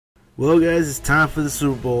Well, guys, it's time for the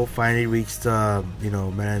Super Bowl. Finally reached,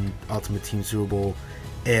 Madden Ultimate Team Super Bowl,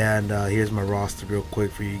 and here's my roster real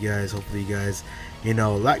quick for you guys. Hopefully, you guys,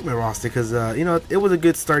 like my roster because it was a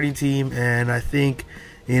good starting team, and I think,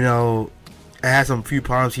 I had some few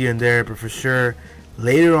problems here and there, but for sure,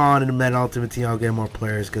 later on in the Madden Ultimate Team, I'll get more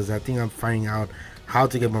players because I think I'm finding out how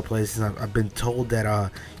to get more players. I've been told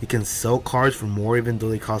that you can sell cards for more even though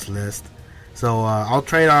they cost less. So I'll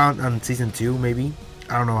try it out on Season 2 maybe.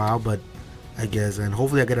 I don't know how, but I guess, and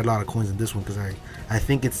hopefully I get a lot of coins in this one because I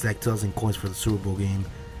think it's like 2,000 coins for the Super Bowl game.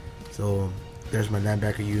 So there's my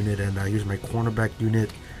linebacker unit, and here's my cornerback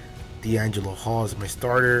unit. D'Angelo Hall is my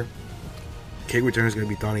starter. Kick returner is going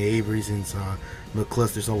to be Donnie Avery since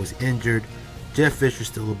McCluster's always injured. Jeff Fisher's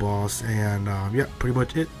still the boss, and yeah, pretty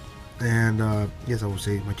much it. And yes, I will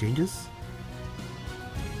say my changes.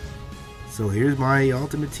 So here's my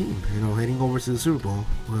ultimate team, heading over to the Super Bowl.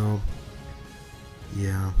 Well,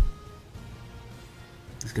 yeah,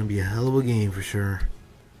 it's gonna be a hell of a game for sure.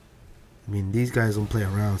 I mean, these guys don't play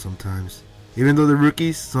around sometimes. Even though they're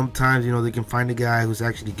rookies, sometimes they can find a guy who's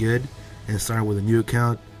actually good and start with a new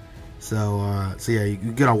account. So yeah,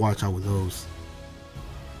 you gotta watch out with those.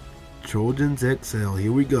 Trojans XL,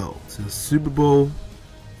 here we go to the Super Bowl,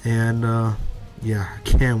 and yeah, I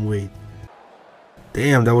can't wait.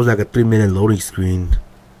 Damn, that was like a 3-minute loading screen.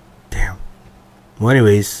 Damn. Well,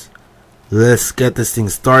 anyways, let's get this thing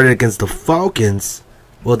started against the Falcons.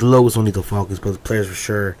 Well, the logo's only the Falcons, but the players for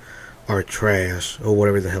sure are trash, or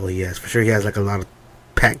whatever the hell he has. For sure he has like a lot of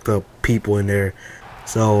packed up people in there.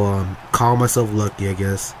 So call myself lucky, I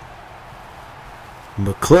guess.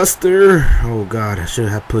 McCluster, oh god, I should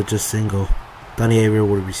have put just single. Donnie Avery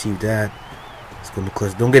would have received that. Let's go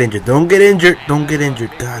McCluster. Don't get injured, don't get injured, don't get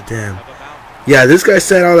injured. God damn. Yeah, this guy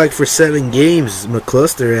sat out like for 7 games,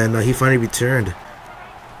 McCluster, and he finally returned.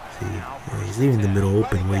 See, yeah, he's leaving the middle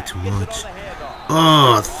open way too much.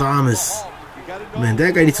 Oh, Thomas. Man,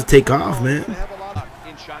 that guy needs to take off, man.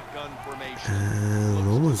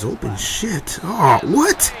 No one's open. Shit. Oh,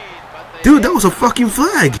 what? Dude, that was a fucking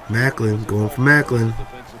flag. Macklin, going for Macklin.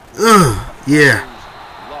 Ugh, yeah.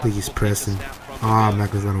 I think he's pressing. Oh,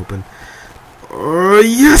 Macklin's not open. Oh,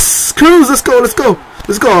 yes! Cruz, let's go, let's go.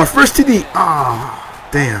 Let's go, our first TD. Ah,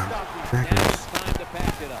 damn.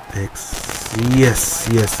 X. Yes,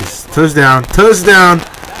 yes. Touchdown, touchdown.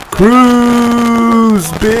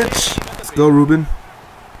 Cruz, bitch. Let's go, Ruben.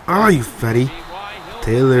 Ah, you fatty.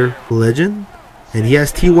 Taylor, legend. And he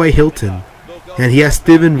has T.Y. Hilton. And he has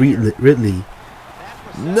Steven Ridley.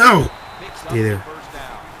 No. Stay there.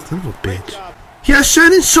 Son of a bitch. He has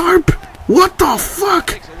Shannon Sharp. What the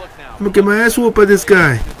fuck? I'm gonna get my ass whooped by this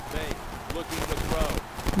guy.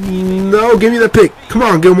 No, give me that pick. Come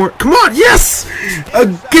on, Gilmore. Come on, yes!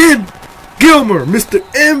 Again, Gilmore, Mr.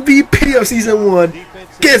 MVP of Season 1,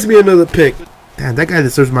 gets me another pick. Damn, that guy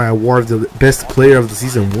deserves my award of the best player of the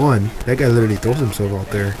Season 1. That guy literally throws himself out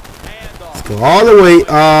there. Let's go all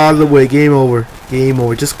the way. Game over. Game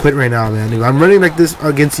over. Just quit right now, man. If I'm running like this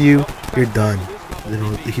against you, you're done.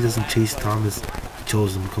 He doesn't chase Thomas. He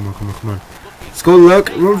chose him. Come on, come on, come on. Let's go, Luck.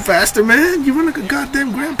 Run faster, man. You run like a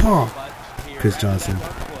goddamn grandpa. Chris Johnson.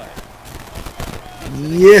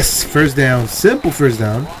 Yes, first down. Simple first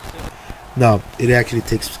down. No, it actually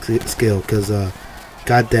takes skill because,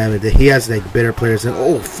 god damn it, he has like better players than.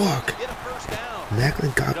 Oh, fuck.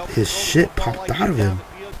 Macklin got his shit popped out of him.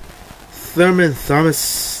 Thurman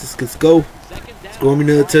Thomas. Let's go. Let's go on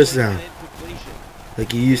another touchdown.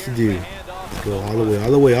 Like you used to do. Let's go all the way,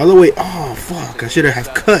 all the way, all the way. Oh, fuck. I should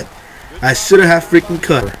have cut. I should have freaking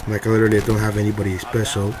cut. Like I literally don't have anybody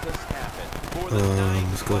special.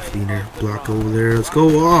 Let's go Fleener. Block over there. Let's go.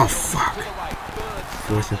 Oh, fuck.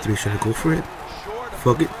 4th and 3. Should I go for it?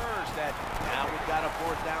 Fuck it.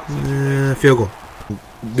 Field goal.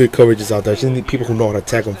 Good coverages out there. I just need people who know how to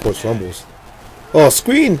tackle and force fumbles. Oh,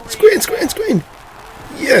 screen. Screen, screen, screen.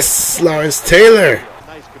 Yes, Lawrence Taylor.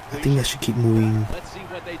 I think I should keep moving.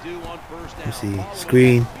 Let's see.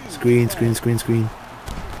 Screen, screen, screen, screen, screen.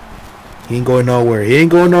 He ain't going nowhere. He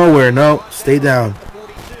ain't going nowhere. No, stay down.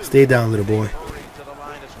 Stay down, little boy.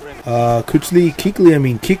 Kickley.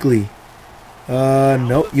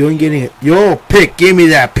 No, you ain't getting it. Yo, pick. Give me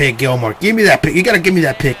that pick, Gilmore. Give me that pick. You gotta give me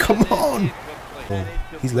that pick. Come on. Oh,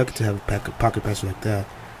 he's lucky to have a pocket passer like that.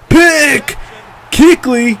 Pick!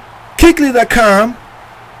 Kickley. Kickley.com.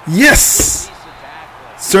 Yes!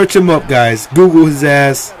 Search him up, guys. Google his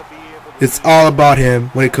ass. It's all about him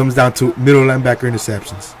when it comes down to middle linebacker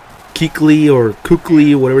interceptions. Kickley or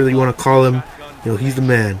Kookley, whatever you want to call him. He's the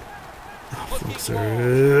man. Oh, fuck,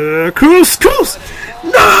 sir. Cruz!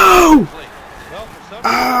 No!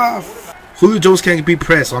 Ah! Julio Jones can't be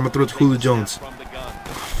pressed, so I'm going to throw it to Julio Jones. Oh,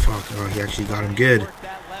 fuck. Fuck. Oh, he actually got him good.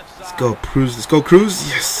 Let's go, Cruz. Let's go, Cruz.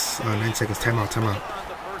 Yes. 9 seconds. Timeout. Timeout.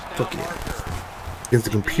 Fuck yeah. Against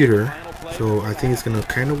the computer. So I think it's gonna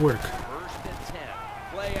kind of work.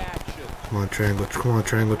 Come on, triangle. Come on,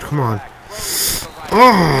 triangle. Come on.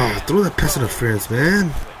 Oh, throw that pass interference,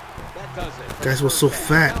 man. Guys was so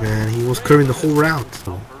fat, man. He was curving the whole route.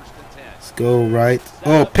 Let's go right.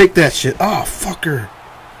 Oh, pick that shit. Oh, fucker.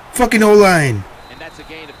 Fucking O-line.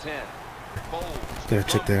 Gotta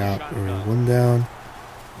check that out. Alright, 1 down.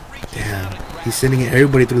 Damn. He's sending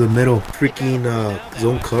everybody through the middle. Freaking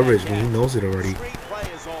zone coverage, man. He knows it already.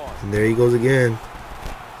 And there he goes again.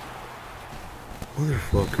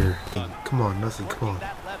 Motherfucker. Come on, nothing. Come on.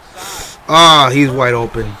 Ah, he's wide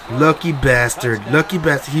open. Lucky bastard. Lucky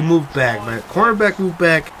bastard. He moved back, man. Cornerback moved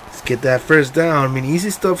back. Let's get that first down. I mean,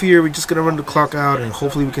 easy stuff here. We're just going to run the clock out, and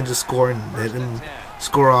hopefully we can just score and let him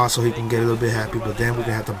score off so he can get a little bit happy. But then we're going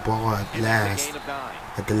to have the ball at the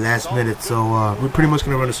last minute. So we're pretty much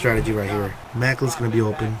going to run a strategy right here. Macklin's going to be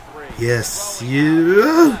open. Yes.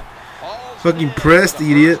 Yeah. Fucking pressed,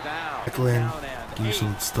 idiot. Macklin. Give me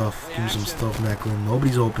some stuff. Give me some stuff, Macklin.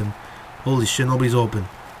 Nobody's open. Holy shit, nobody's open.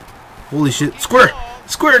 Holy shit. Square!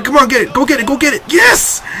 Square! Come on, get it! Go get it! Go get it!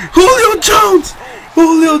 Yes! Julio Jones!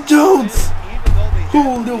 Julio Jones!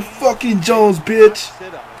 Julio fucking Jones, bitch!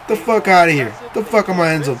 Get the fuck out of here. Get the fuck on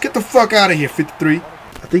my end zone. Get the fuck out of here, 53. I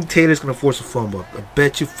think Taylor's gonna force a fumble. I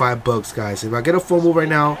bet you $5, guys. If I get a fumble right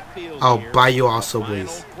now, I'll buy you all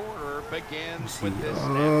Subways. Let me see.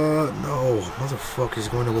 No. Motherfucker's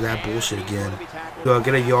going over that bullshit again.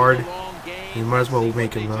 Get a yard. You might as well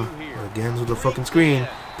make him, again with the fucking screen.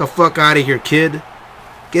 The fuck out of here, kid.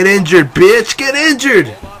 Get injured, bitch. Get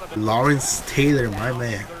injured. Lawrence Taylor, my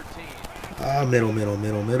man.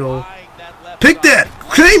 Middle. Pick that.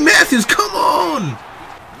 Clay Matthews, come on.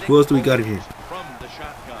 Who else do we got in here?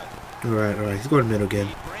 Alright. He's going middle again.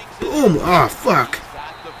 Boom. Ah, fuck.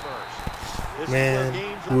 Man.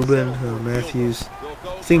 Ruben, Matthews.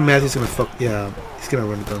 I think Matthews gonna fuck. Yeah, he's gonna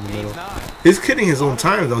run it down the middle. He's kidding his own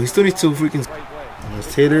time, though. He still needs to freaking. There's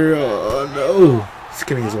Taylor. Oh, no. He's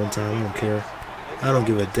kidding his own time. I don't care. I don't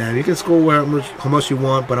give a damn. You can score how much you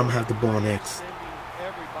want, but I'm gonna have the ball next.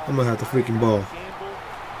 I'm gonna have the freaking ball.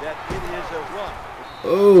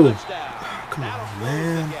 Oh, come on,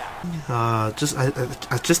 man. I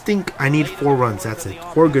just think I need 4 runs. That's it.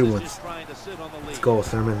 4 good ones. Let's go,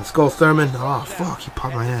 Thurman. Let's go, Thurman. Oh, fuck. He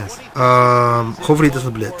popped my ass. Hopefully he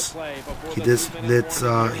doesn't blitz. He does blitz.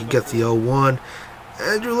 He gets the 0-1.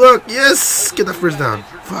 Andrew Luck. Yes. Get that first down.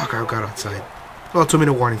 Fuck, I got outside. Oh,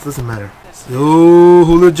 2-minute warnings. Doesn't matter. Oh,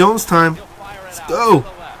 Julio Jones time. Let's go.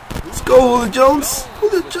 Let's go, Julio Jones.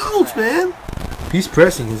 Julio Jones, man. He's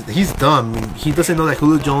pressing. He's dumb. I mean, he doesn't know that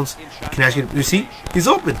Julio Jones can actually. You see? He's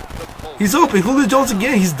open. He's open. Julio Jones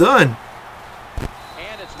again. He's done.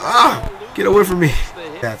 Ah! Get away from me.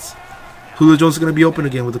 That's Julio Jones is gonna be open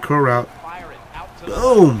again with the curl route.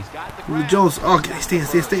 Boom. Julio Jones. Oh, stay in.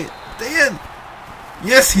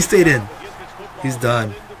 Yes, he stayed in. He's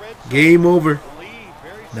done. Game over.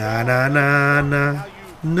 Na.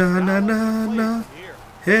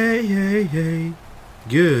 Hey.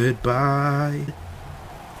 Goodbye.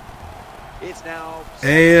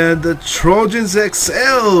 And the Trojans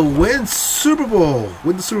XL win Super Bowl.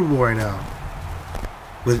 Win the Super Bowl right now.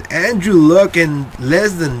 With Andrew Luck and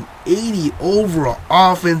less than 80 overall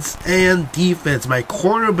offense and defense. My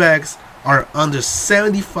cornerbacks are under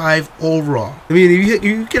 75 overall. I mean,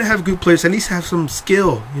 you can have good players. At least have some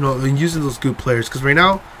skill, in using those good players. Because right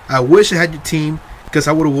now, I wish I had your team. Because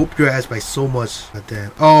I would have whooped your ass by so much.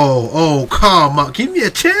 Damn. Oh, come on. Give me a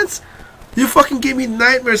chance. You fucking gave me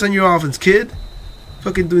nightmares on your offense, kid.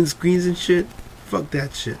 Fucking doing screens and shit. Fuck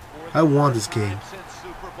that shit. I won this game.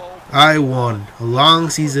 I won a long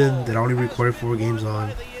season that I only recorded 4 games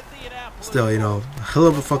on. Still, a hell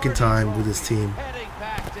of a fucking time with this team.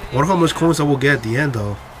 I wonder how much coins I will get at the end,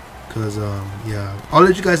 though. Because, yeah. I'll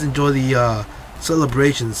let you guys enjoy the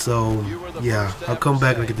celebration. So, yeah. I'll come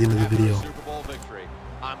back at the end of the video.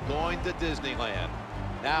 I'm going to Disneyland.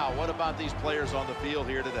 Now, what about these players on the field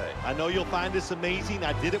here today? I know you'll find this amazing.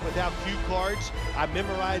 I did it without cue cards. I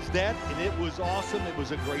memorized that, and it was awesome. It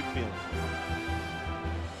was a great feeling.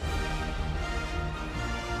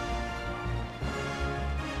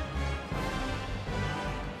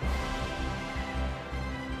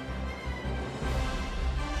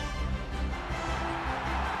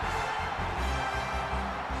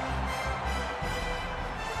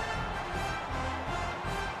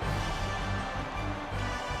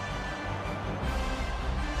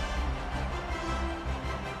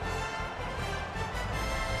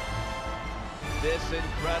 This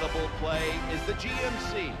incredible play is the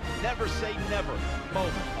GMC never say never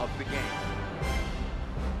moment of the game.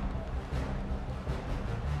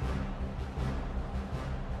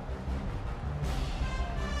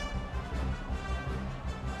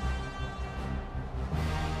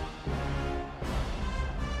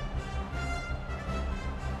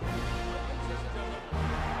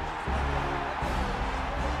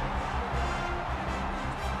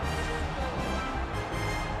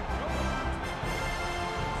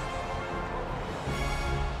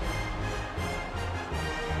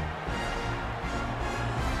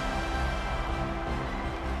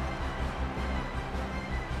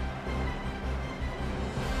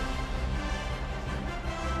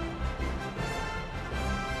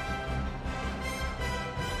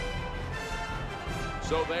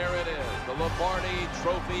 So there it is, the Lombardi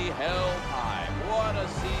Trophy held high. What a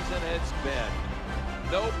season it's been.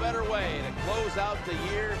 No better way to close out the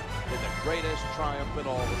year than the greatest triumph in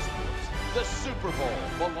all of sports. The Super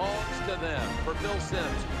Bowl belongs to them. For Bill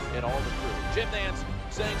Sims and all the crew, Jim Nance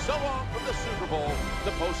saying so long from the Super Bowl.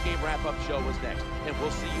 The post-game wrap-up show is next, and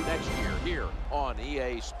we'll see you next year here on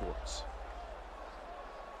EA Sports.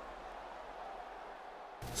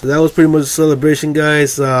 So that was pretty much a celebration,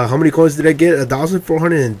 guys. How many coins did I get?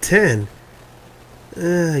 1,410.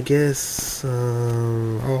 I guess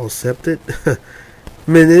I'll accept it. I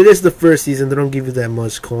mean, it is the first season. They don't give you that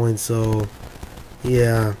much coins, so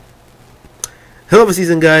yeah. Hell of a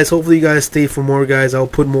season, guys. Hopefully you guys stay for more, guys. I'll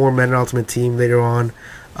put more Madden Ultimate Team later on.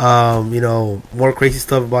 You know, more crazy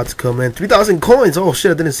stuff about to come in. 3,000 coins. Oh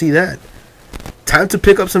shit, I didn't see that. Time to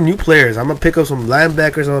pick up some new players. I'm going to pick up some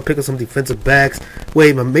linebackers. I'm going to pick up some defensive backs.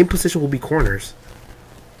 Wait, my main position will be corners.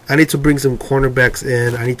 I need to bring some cornerbacks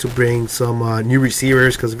in. I need to bring some new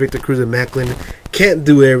receivers because Victor Cruz and Macklin can't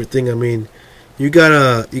do everything. I mean, you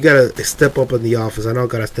gotta step up in the office. I know I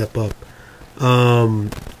gotta step up.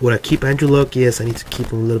 Would I keep Andrew Luck? Yes, I need to keep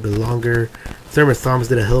him a little bit longer. Thurman Thomas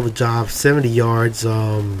did a hell of a job. 70 yards.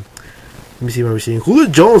 Let me see what we're seeing. Julio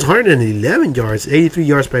Jones, 111 yards. 83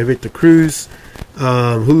 yards by Victor Cruz.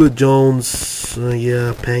 Julio Jones,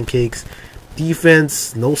 yeah, pancakes.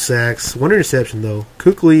 Defense, no sacks. One interception, though.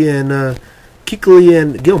 Kuechly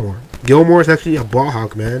and Gilmore. Gilmore is actually a ball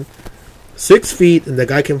hawk, man. 6 feet, and the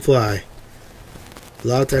guy can fly. A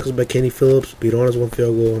lot of tackles by Kenny Phillips. Beat on his 1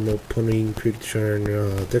 field goal. No punting, quick turn.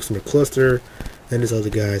 Dexter McCluster, and this other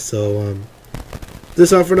guy. So,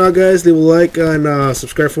 this all for now, guys. Leave a like and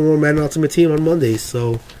subscribe for more Madden Ultimate Team on Mondays.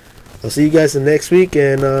 So, I'll see you guys the next week,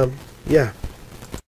 and yeah.